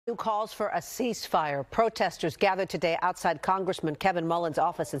Calls for a ceasefire. Protesters gathered today outside Congressman Kevin Mullin's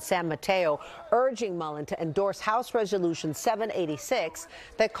office in San Mateo, urging Mullin to endorse House Resolution 786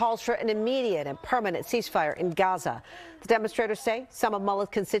 that calls for an immediate and permanent ceasefire in Gaza. The demonstrators say some of Mullin's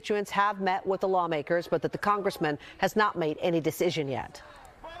constituents have met with the lawmakers, but that the congressman has not made any decision yet.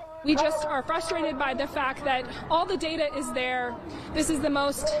 We just are frustrated by the fact that all the data is there. This is the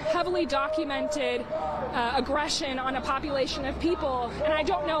most heavily documented aggression on a population of people, and I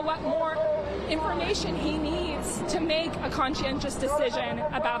don't know what more information he needs to make a conscientious decision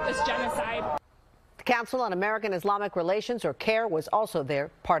about this genocide. The Council on American Islamic Relations, or CAIR, was also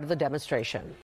there, part of the demonstration.